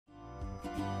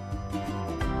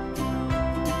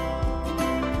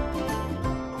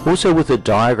Also with a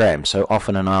diagram, so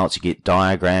often in Ielts you get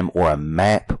diagram or a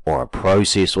map or a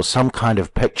process or some kind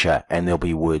of picture and there'll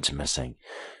be words missing.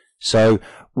 So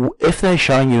if they're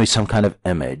showing you some kind of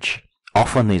image,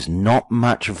 often there's not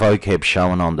much vocab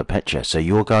shown on the picture, so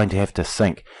you're going to have to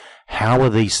think, how are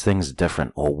these things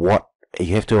different, or what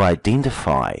you have to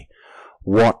identify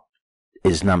what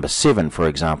is number 7, for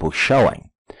example, showing.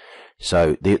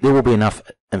 So there will be enough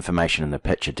information in the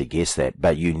picture to guess that,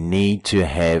 but you need to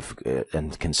have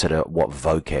and consider what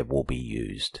vocab will be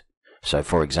used. So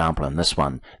for example, in this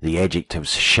one, the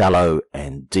adjectives shallow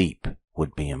and deep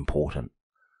would be important.